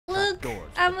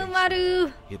I'm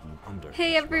Umaru.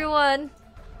 Hey everyone.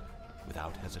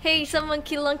 Hey, someone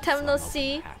key, long time no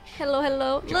see. Hello,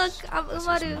 hello. Look, I'm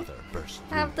Umaru.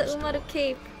 I have the Umaru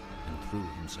cape. And threw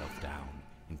himself down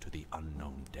into the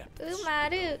unknown depths.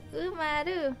 Umaru,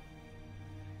 Umaru.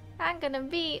 I'm gonna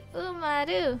be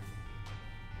Umaru.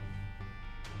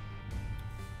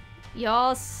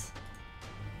 Yes.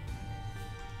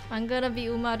 I'm gonna be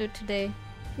Umaru today.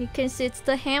 You can see it's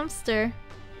the hamster.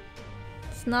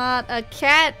 It's not a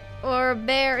cat or a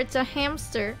bear, it's a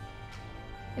hamster.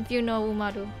 If you know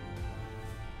Umaru.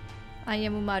 I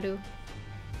am Umaru.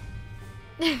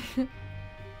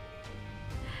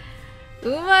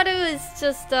 Umaru is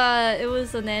just it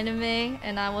was an anime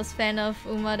and I was fan of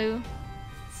Umaru.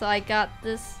 So I got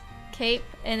this cape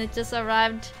and it just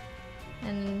arrived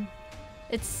and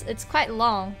it's quite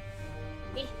long.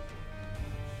 Let's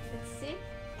see.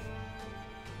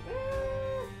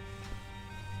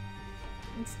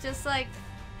 It's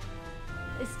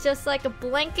just like a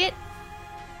blanket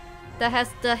that has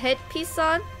the headpiece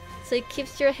on, so it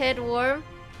keeps your head warm,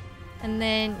 and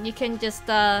then you can just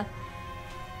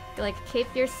like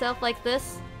cape yourself like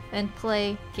this and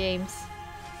play games.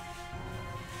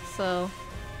 So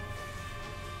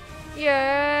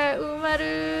yeah,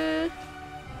 Umaru.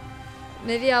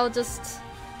 Maybe I'll just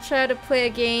try to play a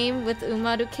game with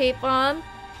Umaru cape on,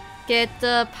 get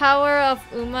the power of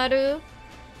Umaru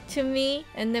to me,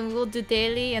 and then we'll do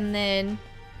daily, and then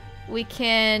we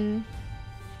can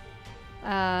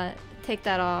take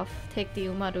that off, take the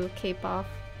Umaru cape off,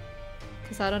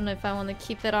 because I don't know if I want to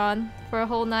keep it on for a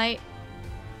whole night.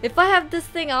 If I have this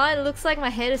thing on, it looks like my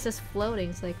head is just floating.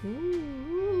 It's like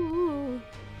ooh.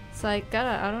 So I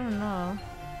don't know.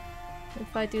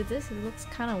 If I do this, it looks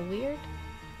kind of weird.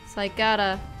 So I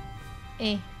gotta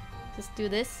just do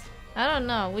this. I don't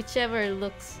know, whichever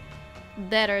looks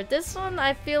better. This one,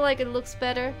 I feel like it looks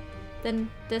better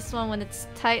than this one when it's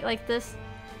tight like this.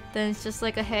 Then it's just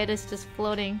like a head is just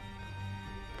floating.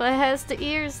 But it has the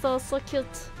ears though, so cute.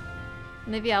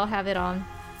 Maybe I'll have it on.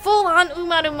 Full on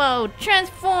Umaru mode!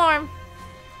 Transform!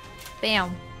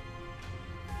 Bam.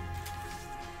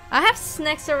 I have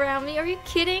snacks around me, are you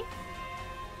kidding?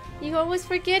 You're always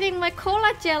forgetting my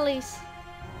cola jellies.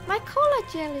 My cola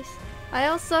jellies. I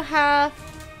also have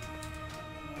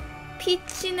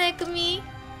Pichinegumi.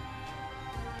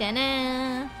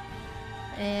 Ta-da!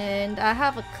 And I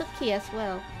have a cookie as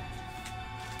well.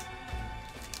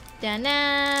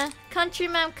 Ta-da!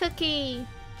 Countryman cookie.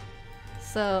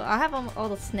 So I have all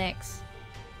the snacks.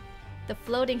 The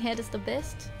floating head is the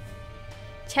best.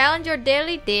 Challenge your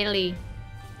daily? Daily.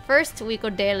 First we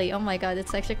go daily. Oh my god,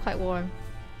 it's actually quite warm.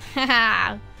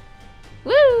 Haha!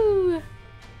 Woo!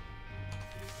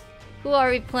 Who are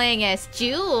we playing as?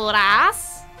 Juras?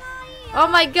 Oh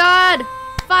my god!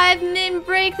 5-min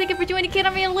break! Thank you for joining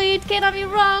kateHifive Elite, kateHifive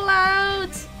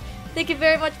Rollout! Thank you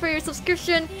very much for your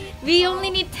subscription. We only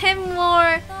need 10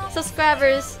 more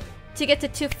subscribers to get to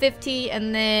 250,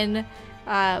 and then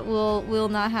we'll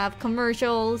not have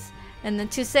commercials. And then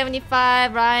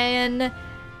 275, Ryan,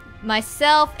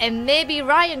 myself, and maybe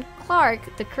Ryan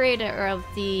Clark, the creator of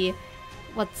the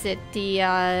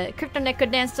Crypto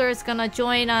Necrodancer, is gonna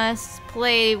join us,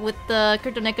 play with the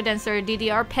Crypto Necrodancer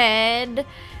DDR pad.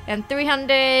 And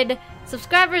 300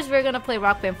 subscribers, we're gonna play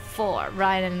Rock Band 4.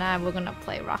 Ryan and I, we're gonna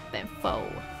play Rock Band 4.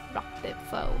 Rock Band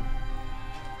 4.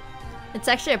 It's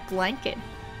actually a blanket.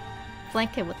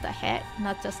 Blanket with the hat,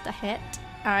 not just the hat.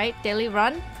 Alright, daily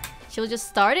run. She'll just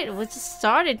start it. We'll just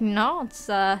start it. No, it's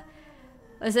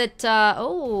is it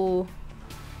oh,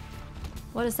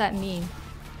 what does that mean?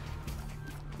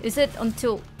 Is it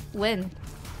until when?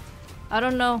 I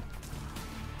don't know.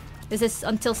 Is this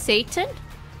until Satan?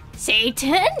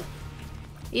 Satan?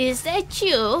 Is that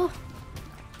you?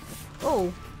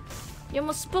 Oh, you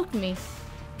almost spooked me.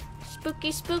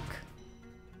 Spooky spook.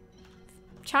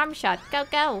 Charm shot. Go,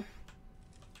 go.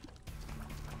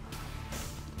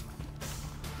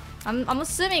 I'm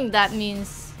assuming that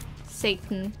means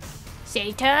Satan.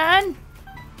 Satan!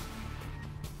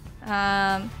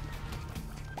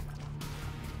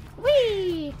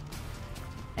 Whee!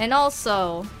 And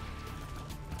also...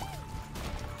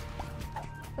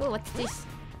 oh, what's this?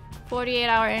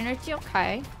 48-hour energy?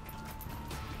 Okay.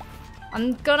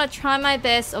 I'm gonna try my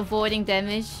best avoiding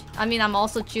damage. I mean, I'm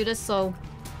also Judas, so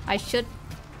I should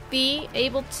be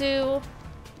able to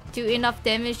do enough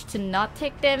damage to not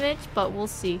take damage, but we'll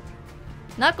see.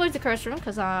 Not going to curse room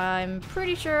because I'm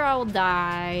pretty sure I will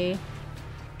die.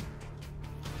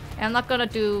 And I'm not gonna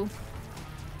do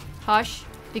Hush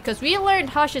because we learned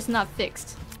Hush is not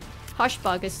fixed. Hush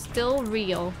bug is still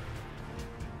real.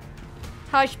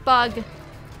 Hush bug.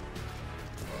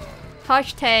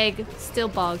 Hashtag still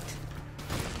bugged.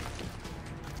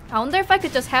 I wonder if I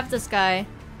could just have this guy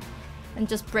and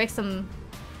just break some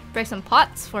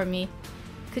pots for me.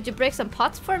 Could you break some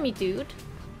pots for me, dude?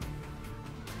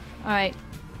 Alright.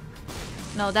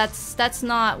 No, that's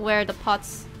not where the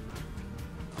pots...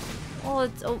 Oh,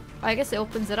 it's... Oh, I guess it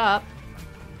opens it up.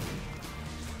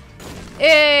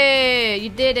 Hey! You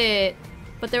did it!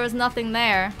 But there was nothing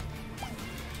there.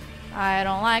 I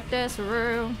don't like this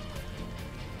room.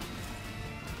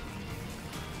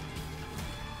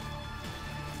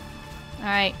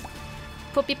 Alright.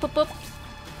 Poopy poop poop.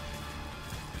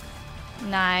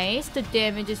 Nice. The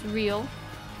damage is real.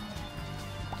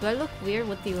 Do I look weird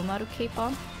with the Umaru cape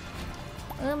on?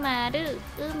 Umaru.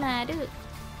 Umaru.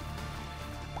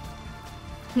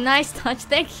 Nice touch.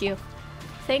 Thank you.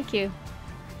 Thank you.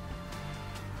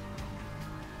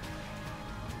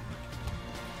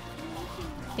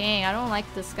 Dang, I don't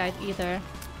like this guy either.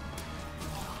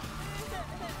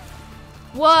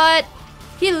 What?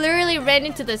 He literally ran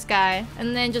into this guy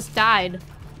and then just died.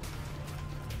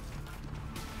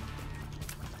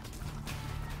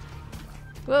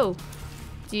 Whoa.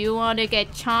 Do you want to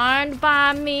get charmed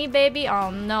by me, baby?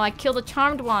 Oh no, I killed a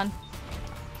charmed one.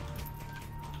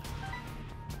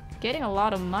 Getting a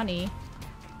lot of money.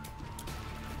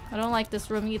 I don't like this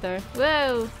room either.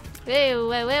 Whoa! Whoa,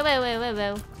 whoa, whoa, whoa, whoa, whoa,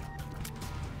 whoa.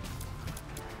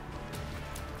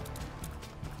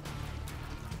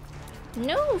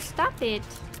 No, stop it.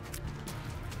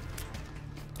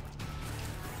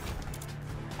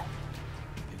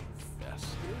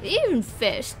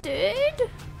 Infested?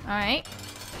 Alright.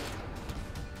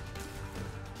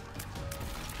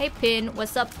 Hey Pin,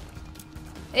 what's up?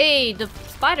 Hey, the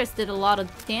spiders did a lot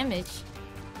of damage.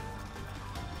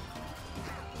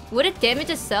 Would it damage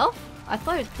itself? I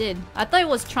thought it did. I thought it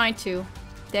was trying to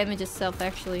damage itself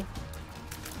actually.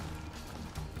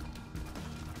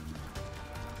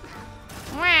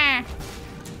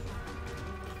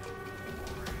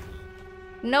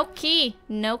 No key,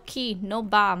 no key, no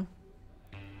bomb.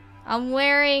 I'm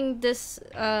wearing this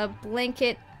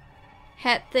blanket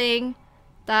hat thing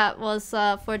that was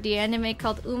for the anime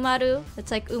called Umaru. It's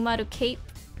like Umaru cape.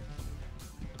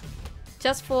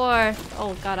 Just for...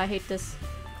 Oh god, I hate this.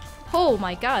 Oh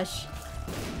my gosh.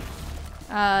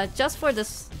 Just for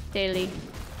this daily.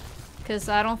 Because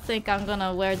I don't think I'm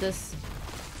gonna wear this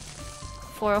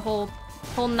for a whole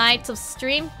night of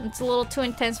stream. It's a little too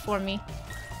intense for me.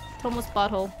 Tomo's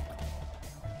butthole.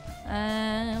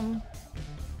 I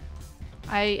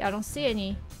don't see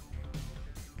any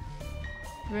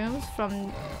rooms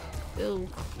from... Ooh.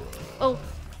 Oh!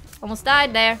 Almost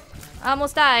died there.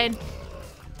 Almost died.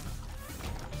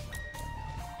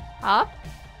 Up?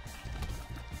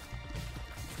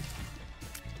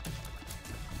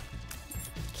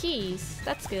 Keys.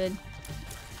 That's good.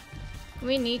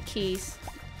 We need keys.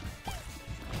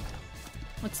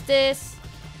 What's this?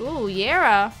 Ooh,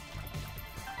 Yara.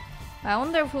 I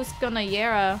wonder who's gonna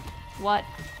Yara what.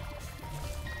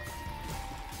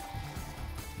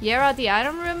 Yara the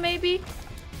item room, maybe?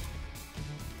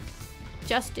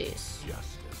 Justice.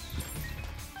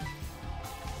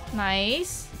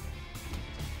 Nice.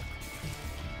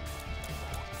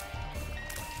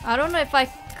 I don't know if I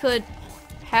could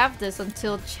have this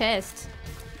until chest.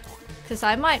 Because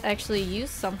I might actually use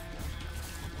some.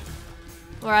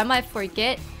 Or I might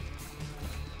forget.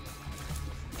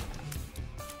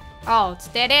 Oh, it's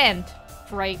dead end.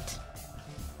 Right.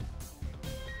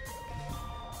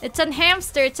 It's a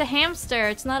hamster. It's a hamster.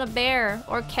 It's not a bear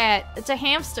or cat. It's a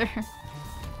hamster.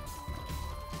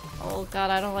 Oh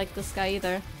god, I don't like this guy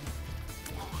either.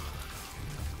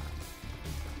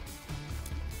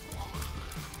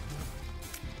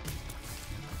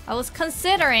 I was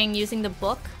considering using the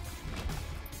book.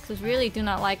 Because I really do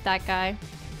not like that guy.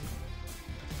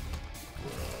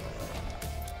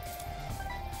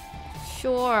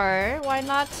 Sure, why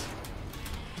not?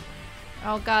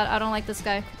 Oh god, I don't like this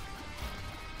guy.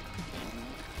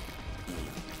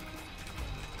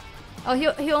 Oh,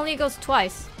 he only goes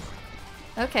twice.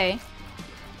 Okay.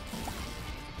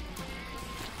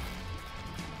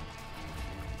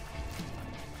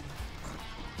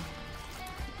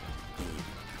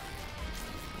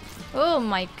 Oh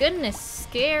my goodness,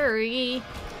 scary.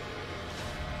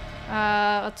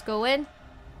 Let's go in.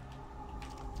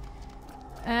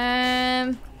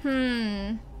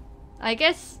 I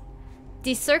guess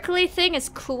the circly thing is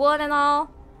cool and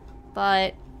all,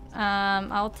 but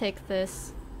I'll take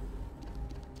this.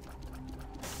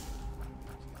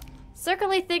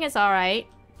 Circly thing is alright,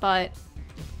 but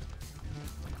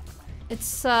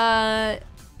it's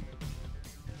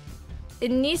it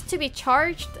needs to be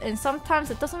charged, and sometimes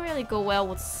it doesn't really go well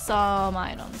with some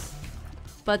items.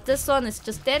 But this one is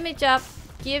just damage up,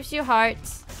 gives you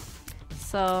hearts,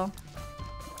 so...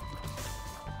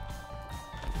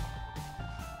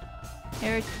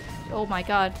 Here... Oh my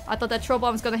god. I thought that troll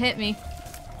bomb was gonna hit me.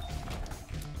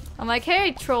 I'm like,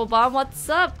 hey troll bomb, what's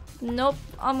up? Nope,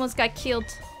 almost got killed.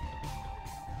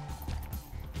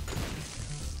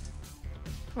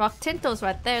 Rock Tinto's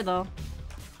right there though.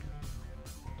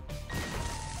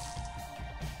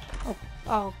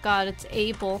 Oh god, it's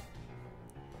Abel.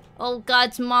 Oh god,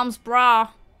 it's mom's bra.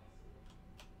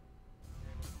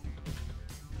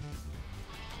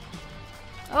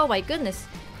 Oh my goodness.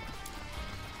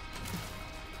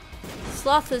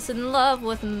 Sloth is in love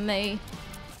with me.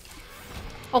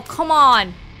 Oh, come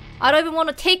on. I don't even want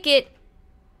to take it.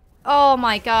 Oh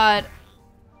my god.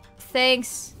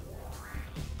 Thanks.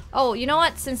 Oh, you know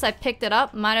what? Since I picked it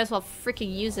up, might as well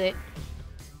freaking use it.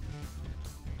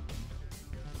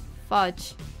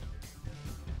 Fudge.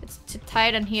 It's too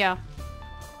tight in here.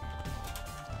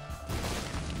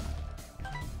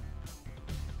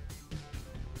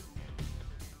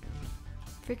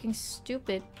 Freaking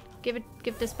stupid.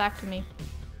 Give this back to me.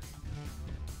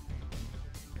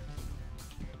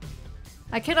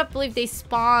 I cannot believe they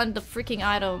spawned the freaking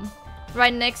item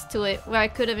right next to it where I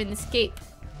could have escaped.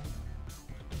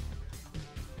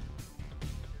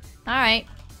 Alright.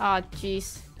 Oh,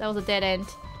 jeez. That was a dead end.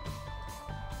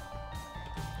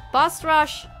 Boss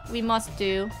rush, we must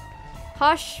do.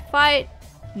 Hush fight.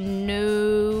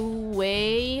 No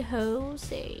way,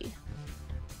 Jose.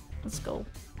 Let's go.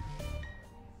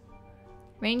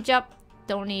 Range up.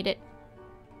 Don't need it.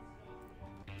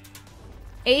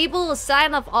 Able to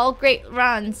sign up all great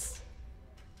runs.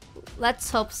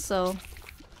 Let's hope so.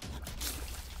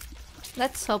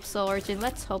 Let's hope so, Origin.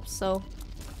 Let's hope so.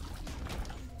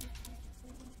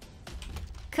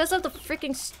 Because of the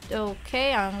freaking...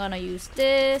 Okay, I'm gonna use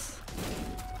this.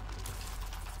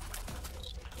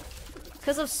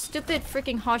 Because of stupid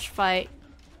freaking Hush fight.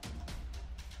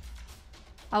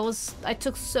 I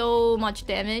took so much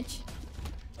damage.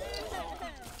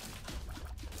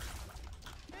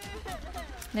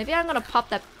 Maybe I'm gonna pop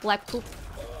that black poop.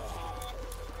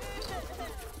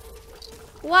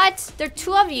 What? There are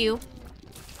two of you?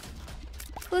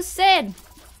 Who said?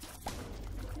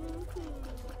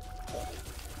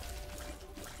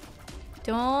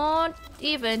 Don't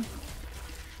even.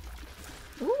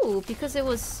 Ooh, because it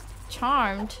was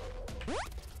charmed.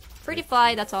 Pretty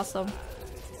fly, that's awesome.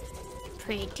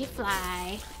 Pretty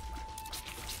fly.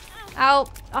 Ow.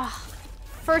 Ah,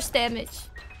 first damage.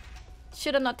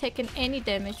 Should have not taken any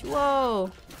damage.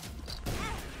 Whoa.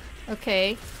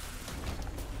 Okay.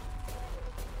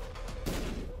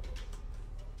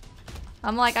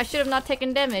 I'm like, I should have not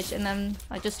taken damage, and then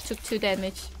I just took 2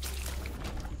 damage.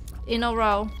 In a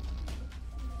row.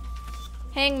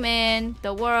 Hangman,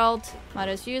 the world. Might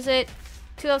as use it.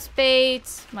 2 of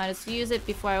spades. Might as use it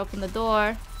before I open the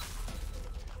door.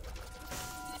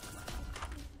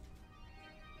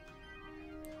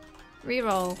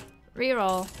 Reroll.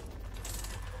 Reroll.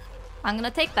 I'm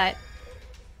gonna take that.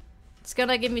 It's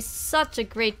gonna give me such a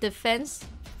great defense.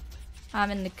 I'm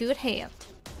in the good hand.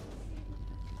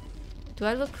 Do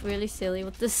I look really silly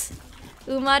with this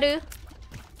Umaru?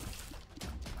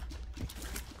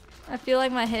 I feel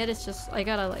like my head is just... I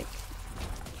gotta like...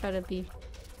 Try to do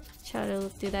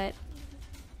that.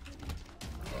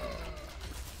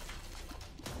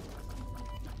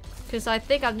 Because I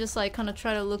think I'm just like kind of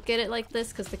trying to look at it like this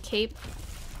because the cape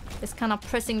is kind of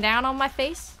pressing down on my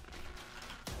face.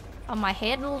 On my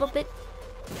head a little bit.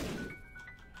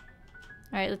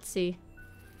 Alright, let's see.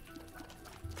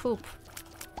 Poop.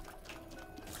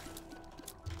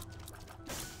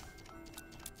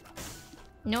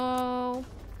 No.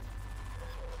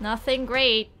 Nothing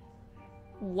great.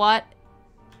 What?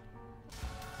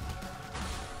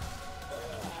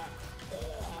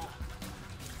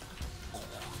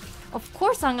 Of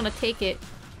course I'm gonna take it.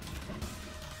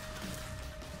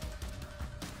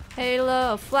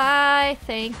 Hello, fly.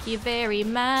 Thank you very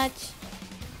much.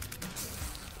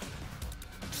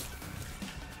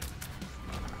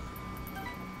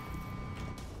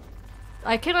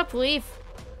 I cannot believe...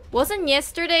 Wasn't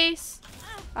yesterday's...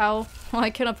 Oh, I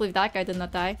cannot believe that guy did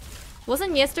not die.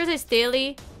 Wasn't yesterday's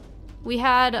daily... We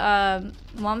had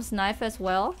Mom's Knife as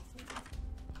well?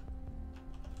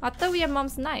 I thought we had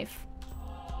Mom's Knife.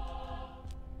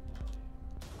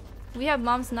 We have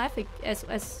Mom's Knife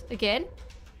as again?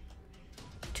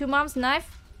 2 Mom's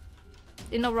Knife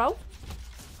in a row?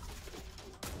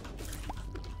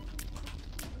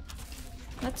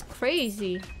 That's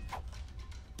crazy.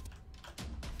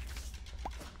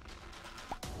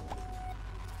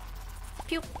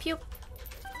 Pew pew.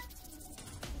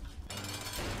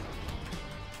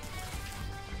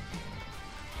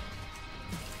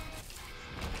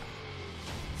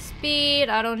 speed.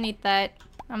 I don't need that.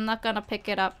 I'm not gonna pick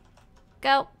it up.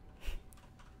 Go.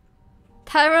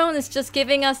 Tyrone is just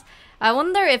giving us... I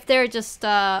wonder if they're just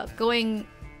going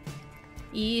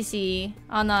easy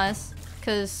on us.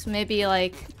 Because maybe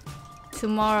like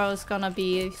tomorrow's gonna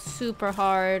be super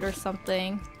hard or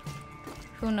something.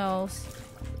 Who knows?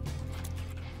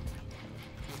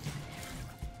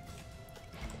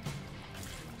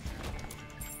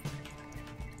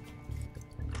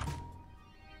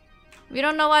 We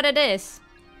don't know what it is.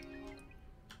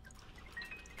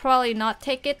 Probably not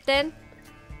take it then.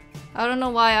 I don't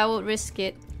know why I would risk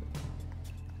it.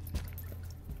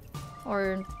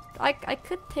 Or I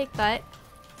could take that.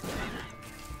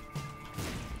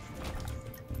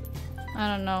 I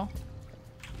don't know.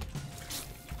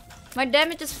 My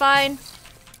damage is fine.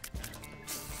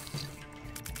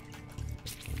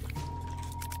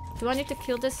 Do I need to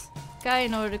kill this guy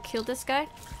in order to kill this guy?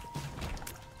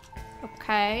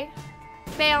 Okay.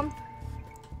 Bam!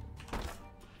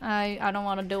 I don't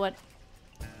want to do it.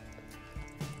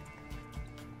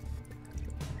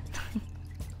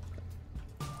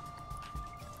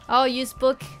 Oh, use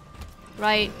book.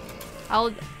 Right.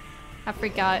 I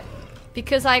forgot.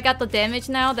 Because I got the damage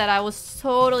now that I was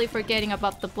totally forgetting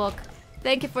about the book.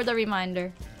 Thank you for the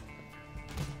reminder.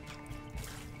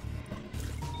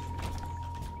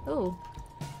 Ooh.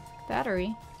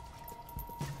 Battery.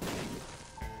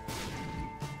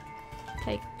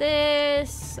 Take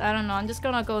this. I don't know. I'm just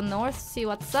gonna go north, see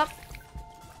what's up.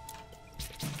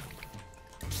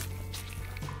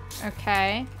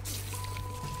 Okay.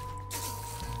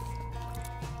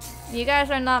 You guys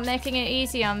are not making it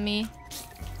easy on me.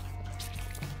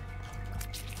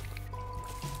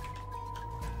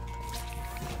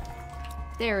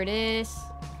 There it is.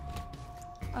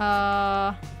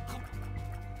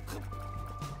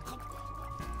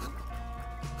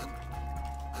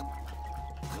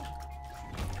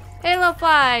 Halo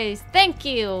flies! Thank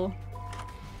you!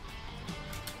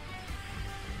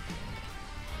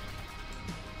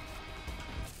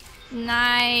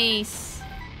 Nice!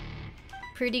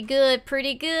 Pretty good,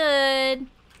 pretty good!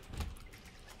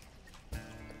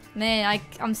 Man,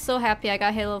 I'm so happy I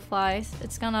got Halo flies.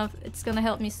 It's gonna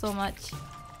help me so much.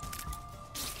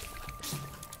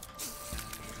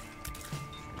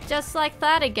 Just like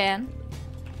that again.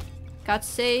 Got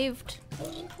saved.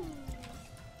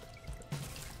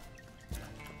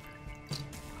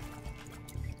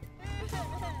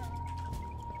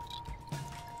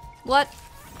 What?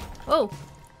 Oh.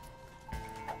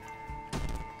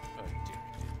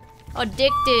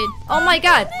 Addicted. Oh my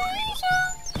god.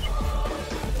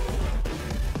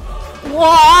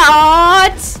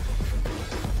 What?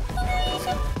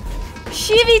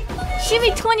 Shimmy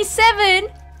 27?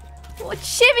 What?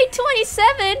 Shimmy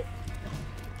 27?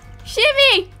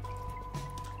 Shimmy!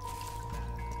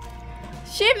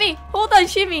 Shimmy! Hold on,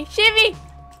 Shimmy! Shimmy!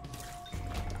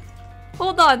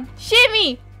 Hold on.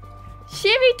 Shimmy!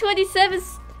 Shimmy 27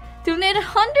 donated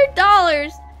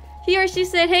 $100. He or she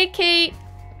said, "Hey Kate,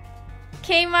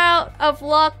 came out of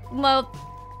luck mode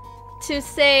to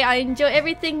say I enjoy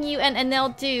everything you and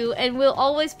NL do, and will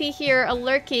always be here,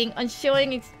 lurking on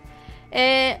showing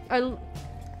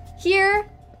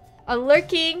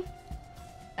lurking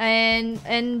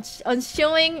and on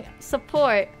showing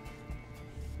support."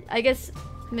 I guess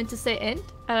meant to say end.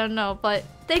 I don't know, but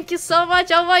thank you so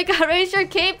much. Oh my god, raise your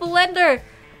cape, Blender.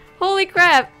 Holy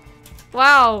crap.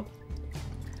 Wow.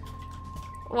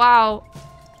 Wow.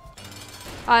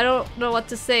 I don't know what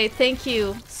to say. Thank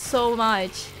you so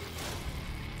much.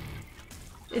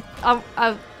 I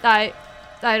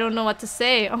don't know what to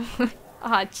say.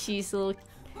 Ah, jeez, little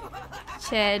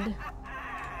Chad.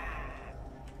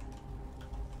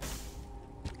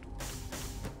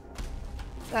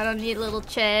 I don't need little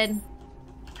Chad.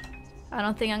 I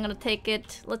don't think I'm gonna take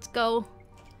it. Let's go.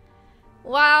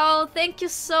 Wow, thank you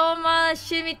so much,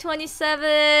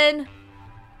 Shimmy27.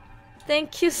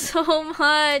 Thank you so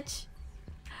much.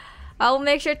 I'll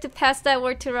make sure to pass that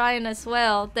word to Ryan as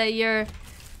well, that you're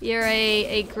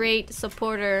a great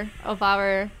supporter of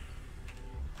our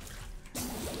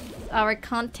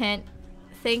content.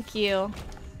 Thank you.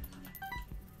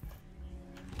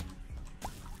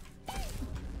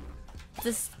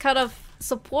 This kind of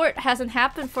support hasn't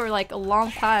happened for like a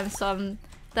long time, so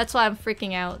that's why I'm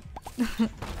freaking out.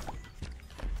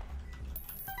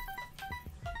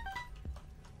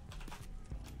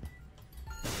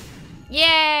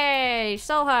 Yay!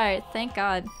 So hard, thank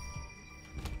God.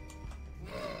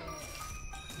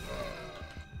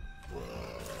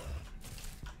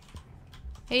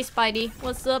 Hey Spidey,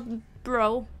 what's up,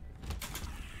 bro?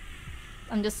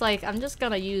 I'm just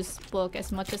gonna use book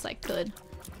as much as I could.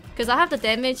 Because I have the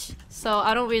damage, so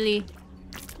I don't really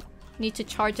need to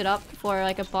charge it up for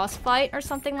like a boss fight or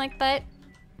something like that.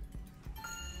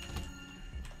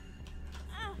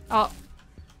 Oh.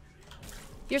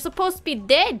 You're supposed to be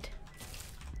dead!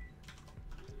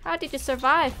 How did you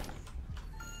survive?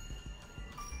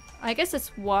 I guess it's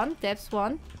 1, depth's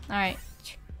 1. Alright.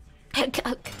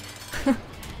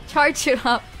 Charge it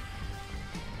up.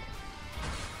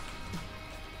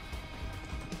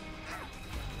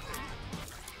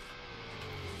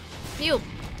 Phew.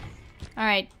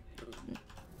 Alright.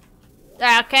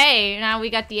 Okay, now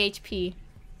we got the HP.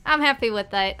 I'm happy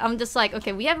with that. I'm just like,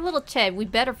 okay, we have a little Ched. We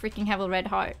better freaking have a red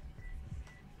heart.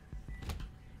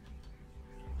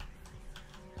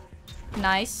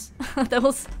 Nice. that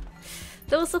was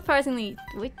surprisingly...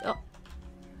 Wait, oh.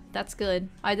 That's good.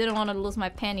 I didn't want to lose my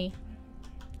penny.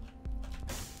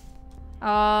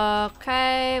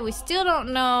 Okay, we still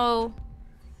don't know.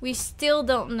 We still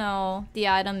don't know the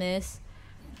item is.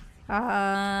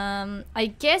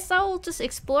 I guess I will just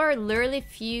explore literally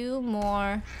few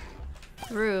more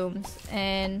rooms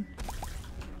and...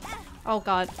 Oh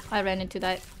god, I ran into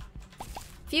that.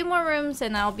 Few more rooms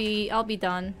and I'll be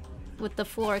done with the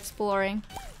floor exploring.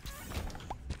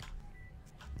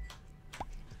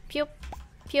 Pew,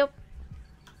 pew.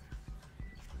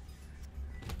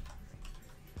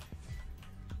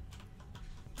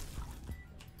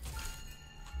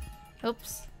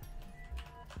 Oops.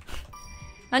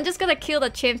 I'm just gonna kill the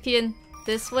champion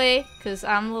this way, because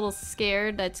I'm a little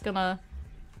scared that it's gonna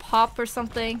pop or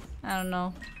something. I don't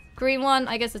know. Green one,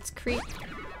 I guess it's creep.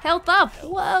 Health up!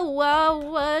 Whoa, whoa,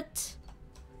 what?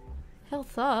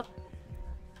 Health up?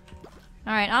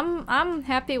 Alright, I'm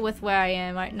happy with where I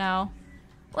am right now.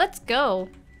 Let's go.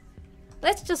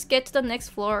 Let's just get to the next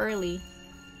floor early.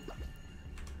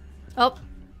 Oh.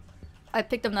 I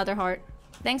picked up another heart.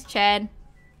 Thanks, Chad.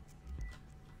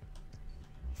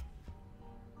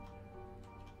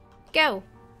 Go.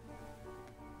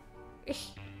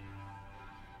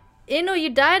 Ino, you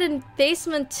died in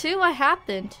basement too? What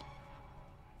happened?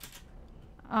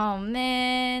 Oh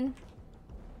man.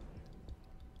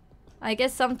 I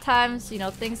guess sometimes, you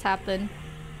know, things happen.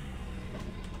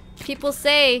 People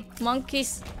say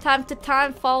monkeys time to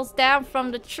time falls down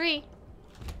from the tree.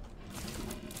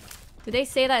 Do they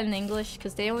say that in English?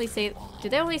 Because they only say... Do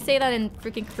they only say that in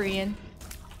freaking Korean?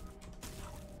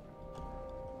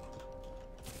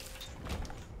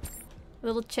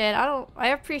 Little Chad, I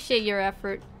appreciate your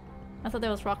effort. I thought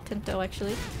that was Rock Tinto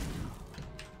actually.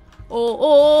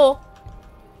 Oh.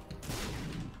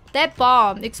 That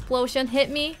bomb explosion hit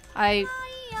me.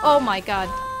 Oh my god.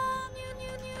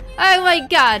 Oh my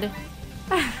god.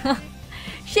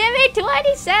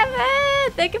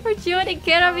 Shimmy27! Thank you for joining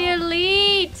Care of Your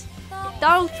Elite!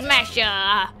 Don't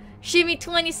Smasher!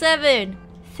 Shimmy27!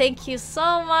 Thank you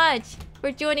so much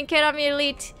for joining Care of Your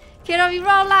Elite! Care of Your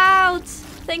Rollouts!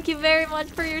 Thank you very much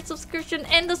for your subscription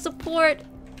and the support!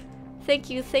 Thank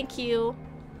you, thank you.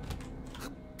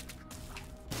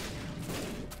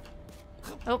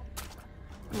 Oh.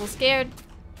 A little scared.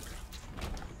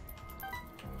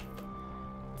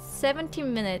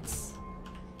 17 minutes.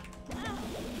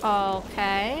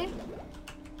 Okay.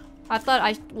 I thought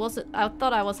I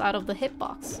was out of the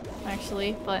hitbox,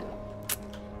 actually, but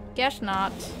guess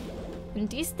not. And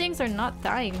these things are not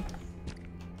dying.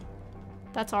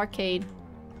 That's arcade.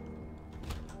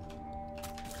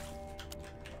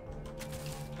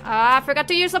 Ah, I forgot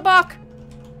to use the book!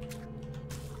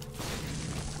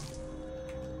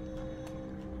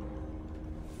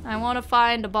 I want to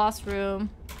find the boss room.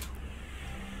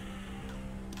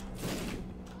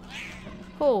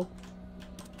 Cool.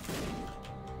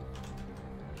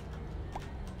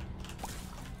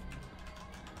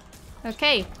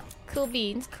 Okay. Cool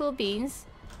beans, cool beans.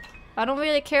 I don't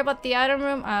really care about the item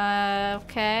room.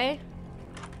 Okay.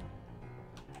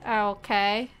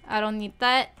 Okay. I don't need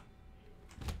that.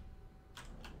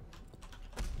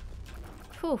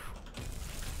 Whew.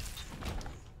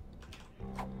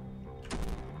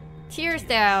 Tears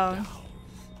down.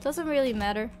 Doesn't really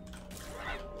matter.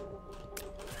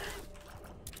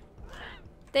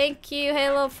 Thank you,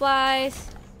 Halo Flies.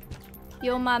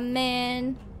 You're my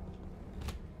man.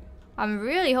 I'm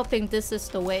really hoping this is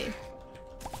the way.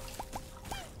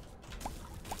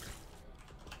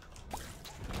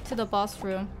 To the boss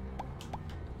room.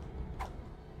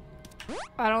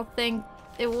 I don't think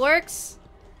it works.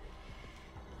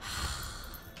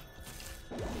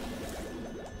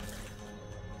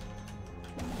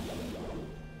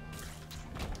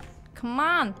 Come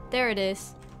on, there it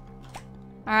is.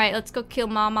 Alright, let's go kill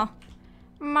Mama.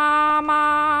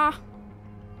 Mama!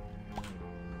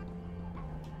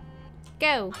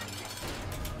 Go!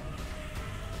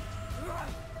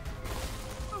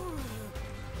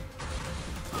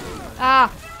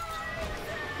 Ah!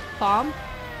 Bomb?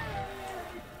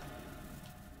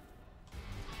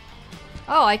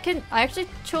 Oh, I actually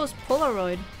chose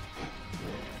Polaroid.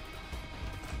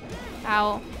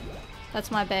 Ow.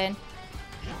 That's my bad.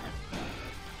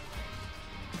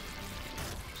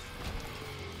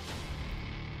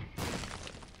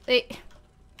 Hey.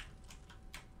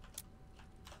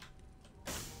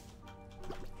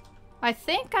 I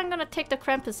think I'm gonna take the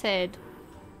Krampus head.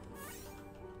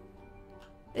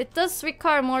 It does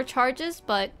require more charges,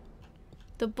 but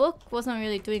the book wasn't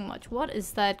really doing much. What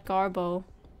is that Garbo?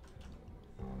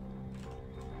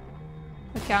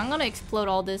 Okay, I'm gonna explode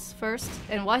all this first.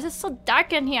 And why is it so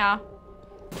dark in here?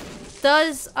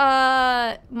 Does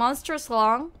Monstrous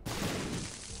Long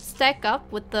stack up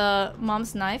with the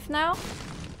mom's knife now?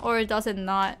 Or does it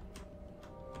not?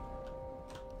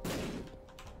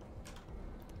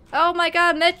 Oh my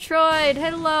god, Metroid!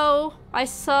 Hello! I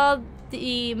saw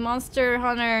the Monster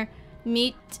Hunter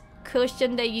meat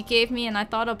cushion that you gave me and I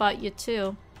thought about you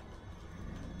too.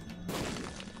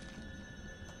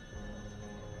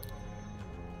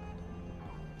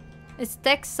 It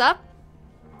stacks up?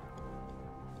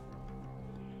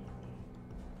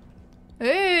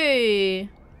 Hey!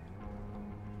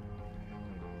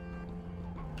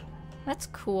 That's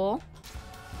cool.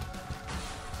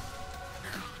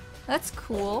 That's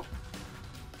cool.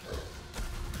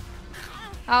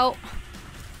 Ow.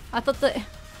 I thought the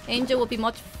angel would be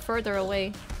much further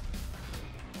away.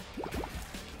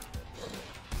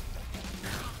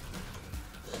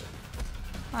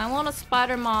 I want a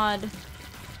spider mod.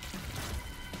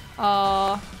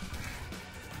 Alright,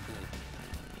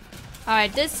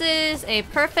 this is a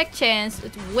perfect chance.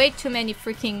 It's way too many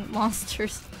freaking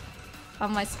monsters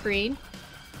on my screen.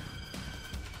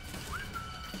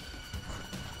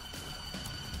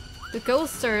 The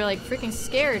ghosts are like freaking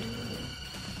scared.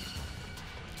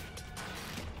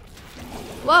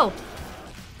 Whoa!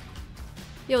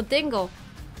 Yo, Dingle.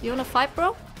 You wanna fight,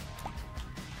 bro?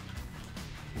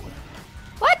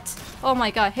 What? Oh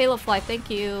my god, Halo Fly, thank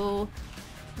you.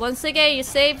 Once again, you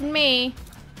saved me.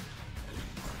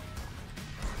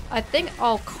 I think-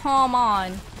 oh, come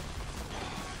on.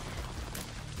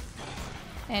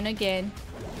 And again.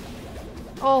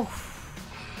 Oh.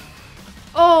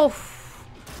 Oh.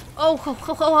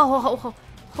 Oh,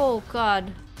 oh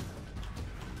god.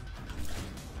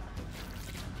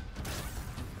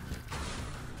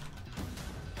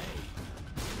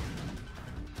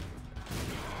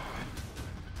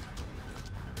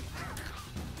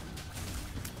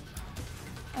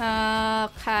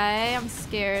 Okay, I'm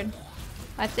scared.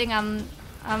 I think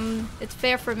it's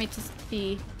fair for me to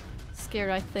be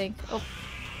scared, I think. Oh.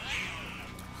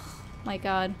 My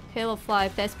god. Halo Fly,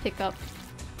 best pickup.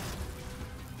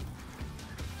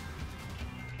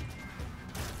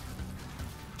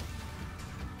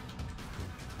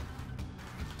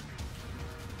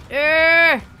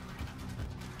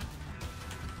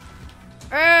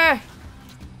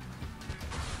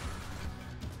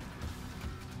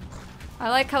 I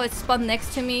like how it spun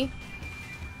next to me.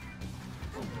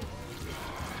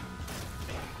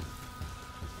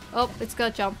 Oh, it's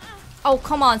gonna jump. Oh,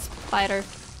 come on, spider.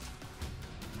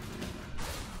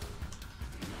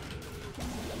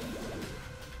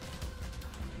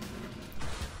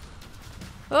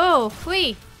 Oh,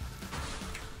 whee!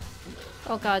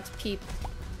 Oh god, it's Peep.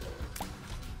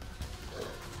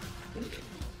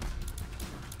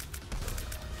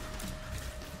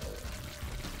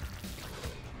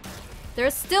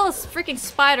 There's still a freaking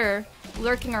spider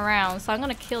lurking around, so I'm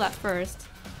gonna kill that first.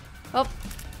 Oh.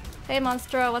 Hey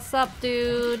Monstro, what's up,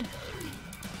 dude?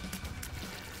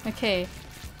 Okay.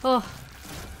 Oh.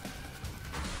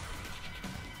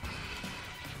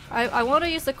 I want to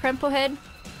use the Krempo head.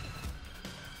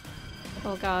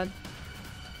 Oh god.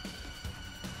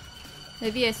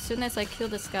 Maybe as soon as I kill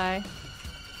this guy.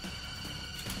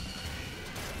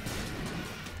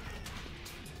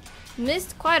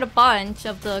 Missed quite a bunch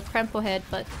of the Krempo head,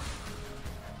 but...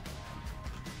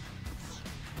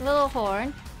 Little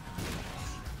Horn.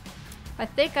 I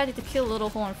think I need to kill Little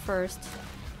Horn first.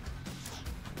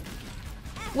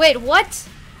 Wait, what?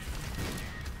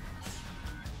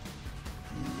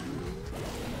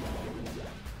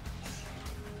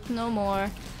 No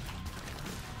more.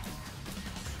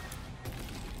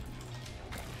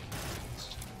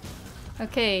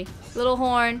 Okay, Little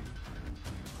Horn.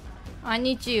 I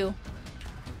need you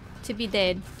to be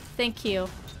dead. Thank you.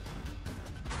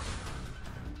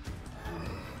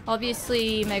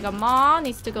 Obviously, Mega Ma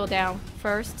needs to go down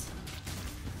first.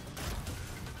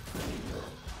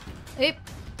 Yep.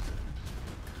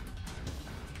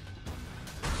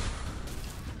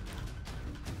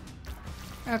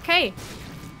 Okay.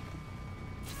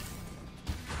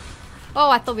 Oh,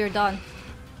 I thought we were done.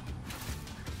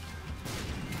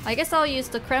 I guess I'll use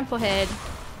the Crampo Head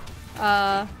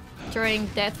during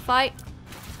death fight.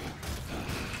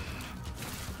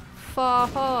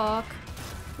 Fuck. A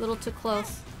little too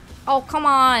close. Oh, come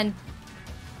on.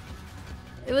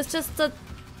 It was just a...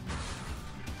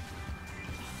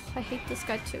 I hate this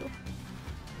guy too.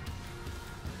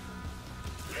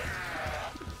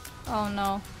 Oh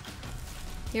no.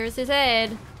 Here's his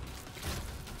head.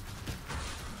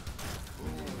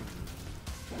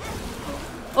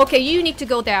 Okay, you need to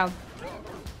go down.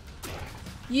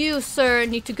 You, sir,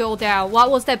 need to go down.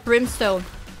 What was that brimstone?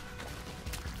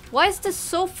 Why is this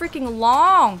so freaking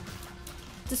long?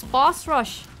 This boss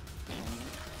rush.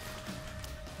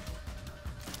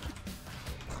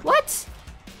 What?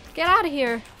 Get out of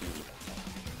here.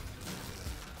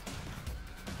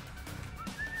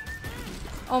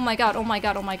 Oh my god, oh my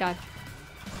god, oh my god.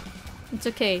 It's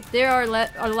okay. There are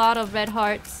a lot of red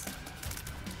hearts.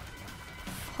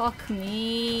 Fuck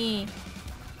me.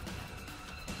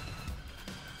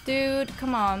 Dude,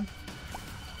 come on.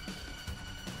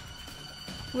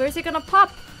 Where's he gonna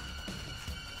pop?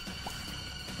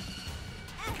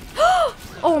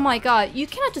 Oh my god, you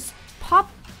cannot just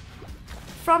pop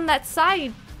from that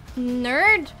side,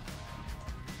 nerd.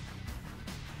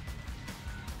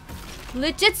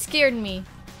 Legit scared me.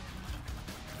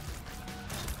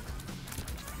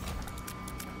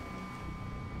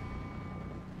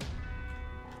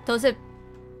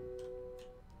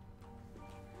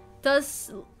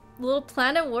 Does Little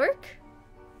Planet work?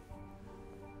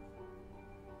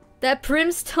 That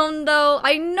brimstone though,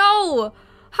 I know!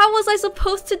 How was I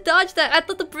supposed to dodge that? I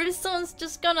thought the brimstone's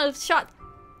just gonna shot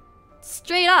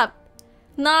straight up.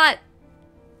 Not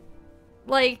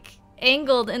like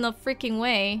angled in a freaking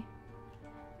way.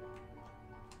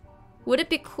 Would it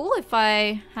be cool if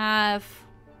I have...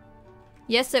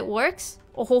 Yes, it works?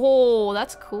 Oh,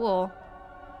 that's cool.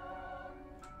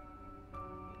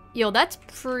 Yo, that's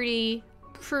pretty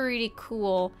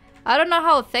cool. I don't know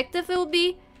how effective it will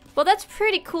be, but that's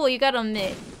pretty cool, you gotta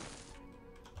admit.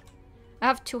 I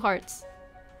have 2 hearts.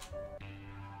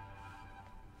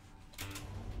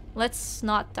 Let's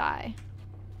not die.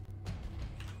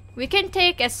 We can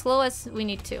take as slow as we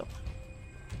need to.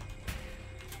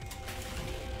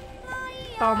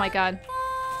 Oh my god.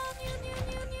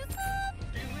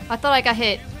 I thought I got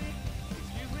hit.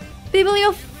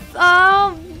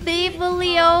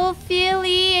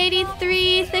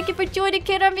 Bibliophily83, thank you for joining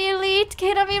Kirami Elite,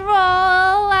 Kirami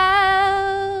Rollout.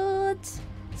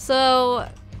 So,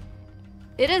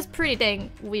 it is pretty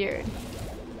dang weird.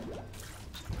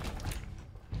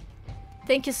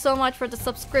 Thank you so much for the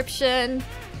subscription.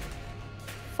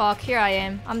 Fuck, here I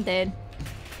am. I'm dead.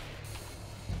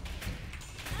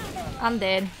 I'm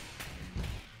dead.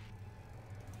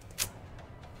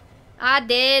 I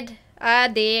did.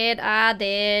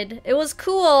 It was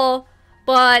cool,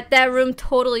 but that room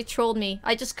totally trolled me.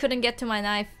 I just couldn't get to my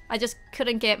knife. I just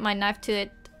couldn't get my knife to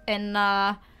it. And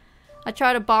I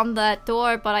tried to bomb that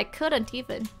door, but I couldn't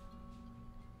even.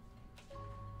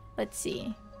 Let's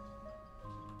see.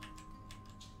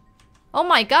 Oh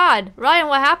my god! Ryan,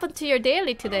 what happened to your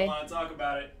daily today? I don't want to talk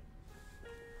about it.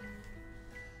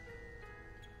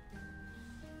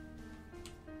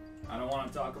 I don't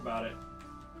want to talk about it.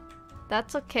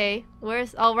 That's okay.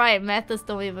 Where's... Oh right, Methods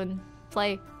don't even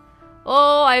play.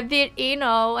 Oh, I beat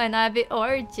Eno and I beat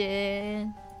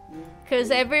Origin.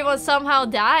 Cause everyone somehow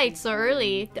died so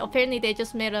early. Apparently they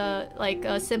just made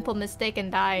a simple mistake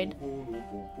and died.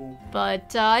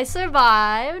 But I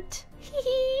survived.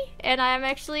 And I am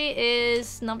actually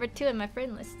is number 2 in my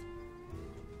friend list.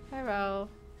 Hello.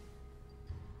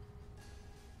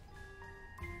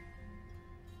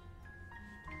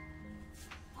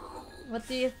 What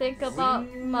do you think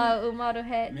about my Umaru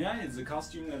head? Yeah, it's a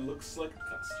costume that looks like a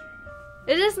costume.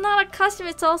 It is not a costume,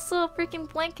 it's also a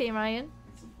freaking blanket, Ryan.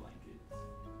 It's a blanket.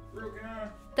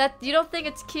 That you don't think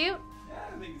it's cute? Yeah,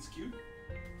 I think it's cute.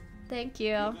 Thank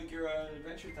you. You look like you're an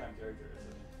Adventure Time character or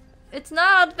something. It's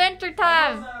not Adventure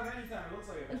Time! No, it's not Adventure Time, it looks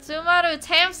like it. It's Umaru, it's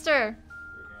hamster!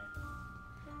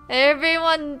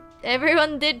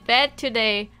 Everyone did bad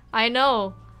today. I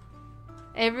know.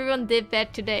 Everyone did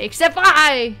bad today, except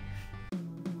I!